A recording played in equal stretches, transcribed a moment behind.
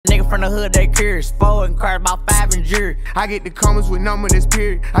from the hood, they curious. 4 and cars about 5 and jury. I get the comments with number that's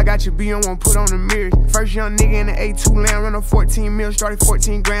period. I got your B on one, put on the mirrors. First young nigga in the A2 land, run a 14 mil, started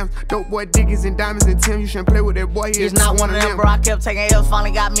 14 grams. Dope boy diggers and diamonds and Tim. You shouldn't play with that boy. He's not one of them, bro. I kept taking L's,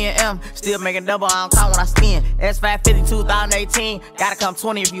 finally got me an M. Still making double, I don't count when I spin. S550 2018. Gotta come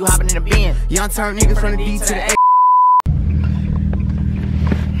 20 if you hopping in the bin. Young turn niggas from the D to the A.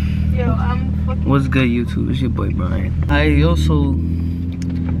 Yo, What's good, YouTube? It's your boy Brian.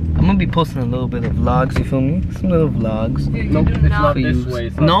 I'm gonna be posting a little bit of vlogs, you feel me? Some little vlogs. Nope, it's not this way.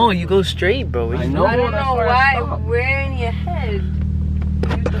 No, you go straight, bro. I know. I don't know why. Where in your head?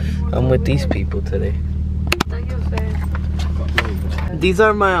 I'm with these people today. These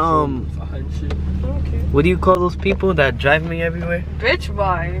are my what do you call those people that drive me everywhere? Bitch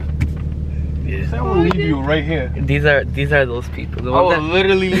boy. Yeah. I will leave you right here. These are those people. I will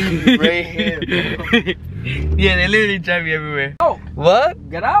literally leave you right here. Yeah, they literally drive me everywhere. Oh, what?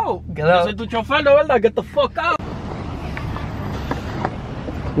 Get out. Get out. Yo soy tu chofer, de verdad. Get the fuck out.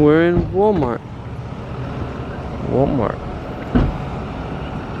 We're in Walmart. Walmart.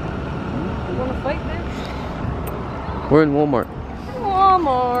 You wanna fight, bitch? We're in Walmart.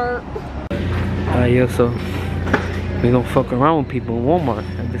 Walmart. Yo, so we gonna fuck around with people in Walmart.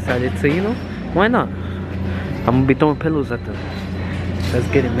 I decided to, you know, why not? I'm gonna be throwing pillows at them. Let's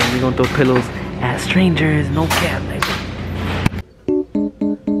get it, man. We gonna throw pillows at strangers, no cap, nigga.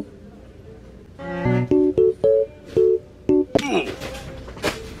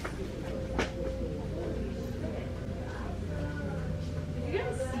 You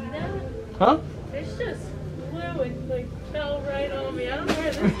guys see that? Huh? This just flew and like fell right on me. I don't know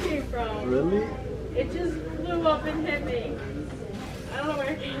where this came from. Really? It just flew up and hit me. I don't know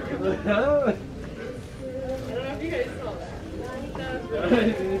where it came from. I don't know if you guys saw that. That was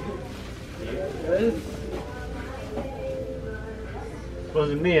really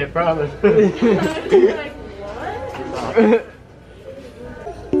Wasn't me, I promise. I was like, what?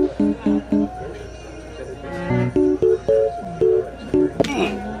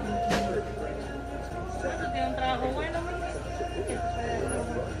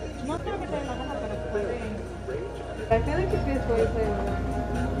 I feel like if this way play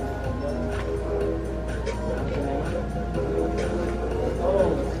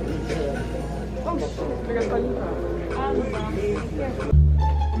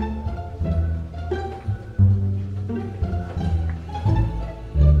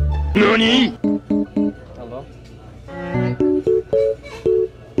NANI? Hello?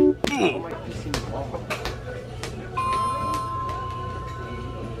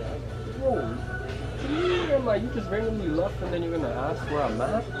 You just randomly left and then you're gonna ask where I'm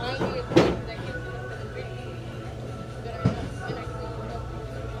at?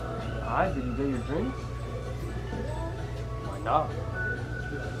 Hi, did you get your drinks? Why not?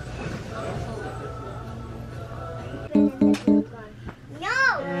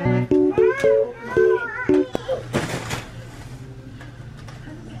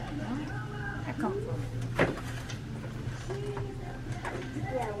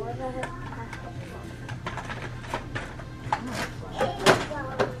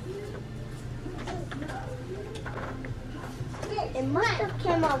 It must have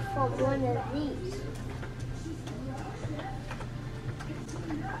come out from one of these.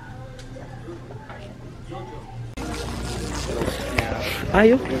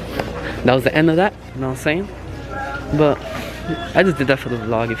 Ayo. That was the end of that, you know what I'm saying? But I just did that for the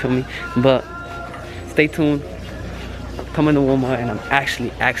vlog, you feel me? But stay tuned. Come into Walmart and I'm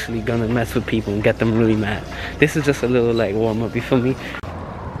actually gonna mess with people and get them really mad. This is just a little like warm up, you feel me?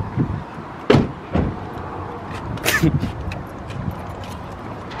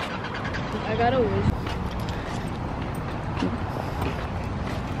 I got a wish.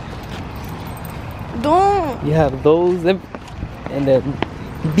 Don't. You have those and then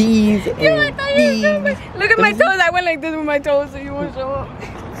these and these. Look at my toes. I went like this with my toes so you won't show up.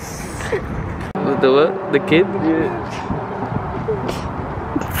 With the what? The kid? Yeah.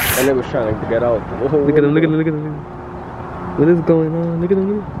 And it was trying to get out. Look at him, look at him, look at him. What is going on? Look at him,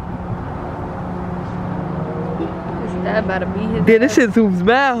 look at him. Is that about to be his? Dude, this shit zooms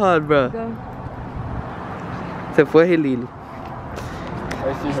mad hard, bro. Se fue Lily.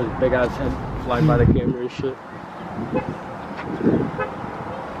 I see her big ass head flying by the camera and shit.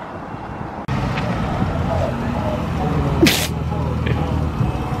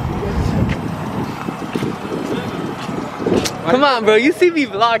 Come on, bro. You see me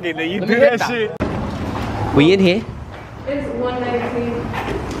vlogging and you do that shit. We in here? It's 119.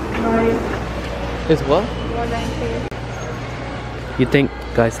 Right. It's what? 119. You think,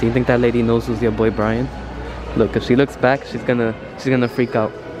 guys, do you think that lady knows who's your boy Brian? Look, if she looks back, she's gonna freak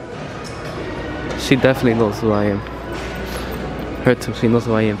out. She definitely knows who I am. Her too. She knows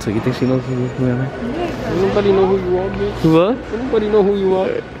who I am too. You think she knows who I am? Nobody know who you are, bitch. What? Nobody know who you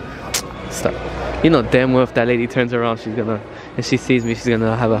are. Stop. You know damn well if that lady turns around, she's gonna, and she sees me, she's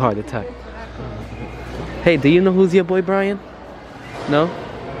gonna have a heart attack. Hey, do you know who's your boy Brian? No?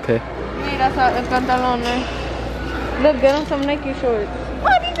 Okay. Mira el pantalón. Look, get him some Nike shorts.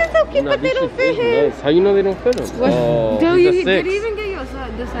 Oh, these are so cute, but they don't fit him. Nice. How you know they don't fit him? Oh, Do he's you a 6. did he even get your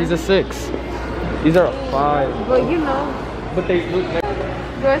size? The size? He's a 6. These are a 5. But you know. But they look like...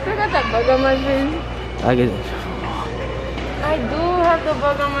 Bro, I still got that bug on my face. I get it. I do have the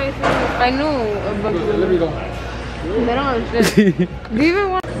bug on my face. I knew a bug. Let me go. They don't understand. Do you even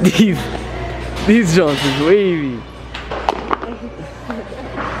want? These Johns is wavy.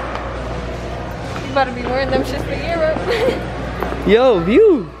 You better be wearing them shits for Europe. Yo,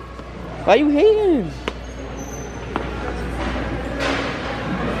 View. Why you hating?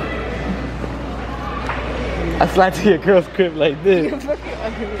 I slide to your girl's crib like this. You're fucking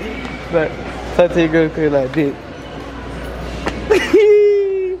ugly. But slide to your girl's crib like this.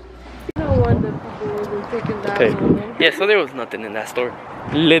 No wonder people wasn't taking that Okay. one. Yeah, so there was nothing in that store.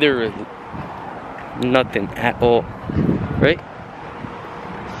 Literally nothing at all. Right?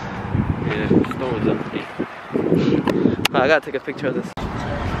 Yeah, the store was empty. I gotta take a picture of this.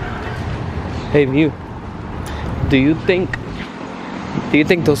 Hey, Mew. Do you think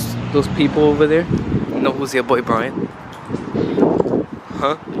those people over there know who's your boy Brian?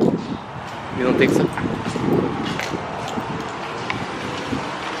 Huh? You don't think so?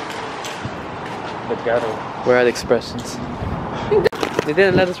 The ghetto. We're at Expressions. They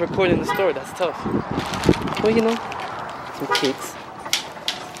didn't let us record in the store, that's tough. Well, you know, some kids.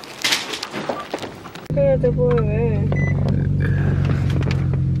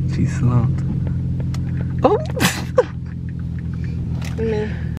 She's slumped. Oh!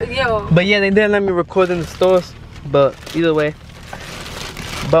 Yo. But yeah, they didn't let me record in the stores. But either way,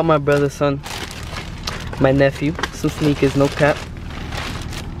 bought my brother's son, my nephew, some sneakers, no cap.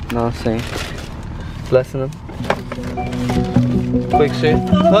 Know what I'm saying? Blessing him. Quick shit.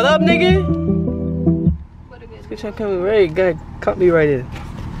 Hold up, nigga! This bitch coming right. Got copyrighted.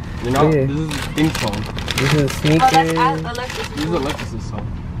 You're not. Yeah. This is a theme song. This is sneakers. Oh, that's Alexis. This is Alexis' song.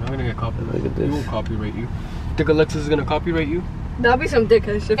 You're not gonna get copyrighted. Look at this. We won't copyright you. Think Alexis is gonna copyright you? That'll be some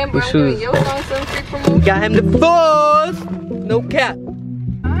dickhead shit. And These Brian shoes. doing your song, some free promotion. Got him the boss! No cap.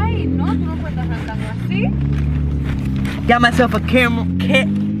 Ay, no, tú no puedes arrancarlo así. Got myself a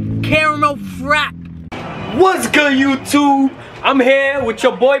caramel frack. What's good, YouTube? I'm here with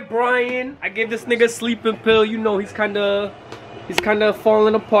your boy Brian. I gave this nigga a sleeping pill. You know he's kinda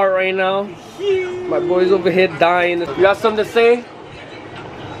falling apart right now. My boy's over here dying. You got something to say?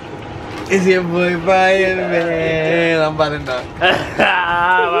 It's your boy Brian, man. I'm about to knock.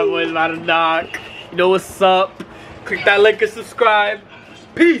 My boy's about to knock. You know what's up? Click that link and subscribe.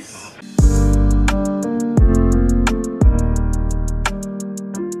 Peace.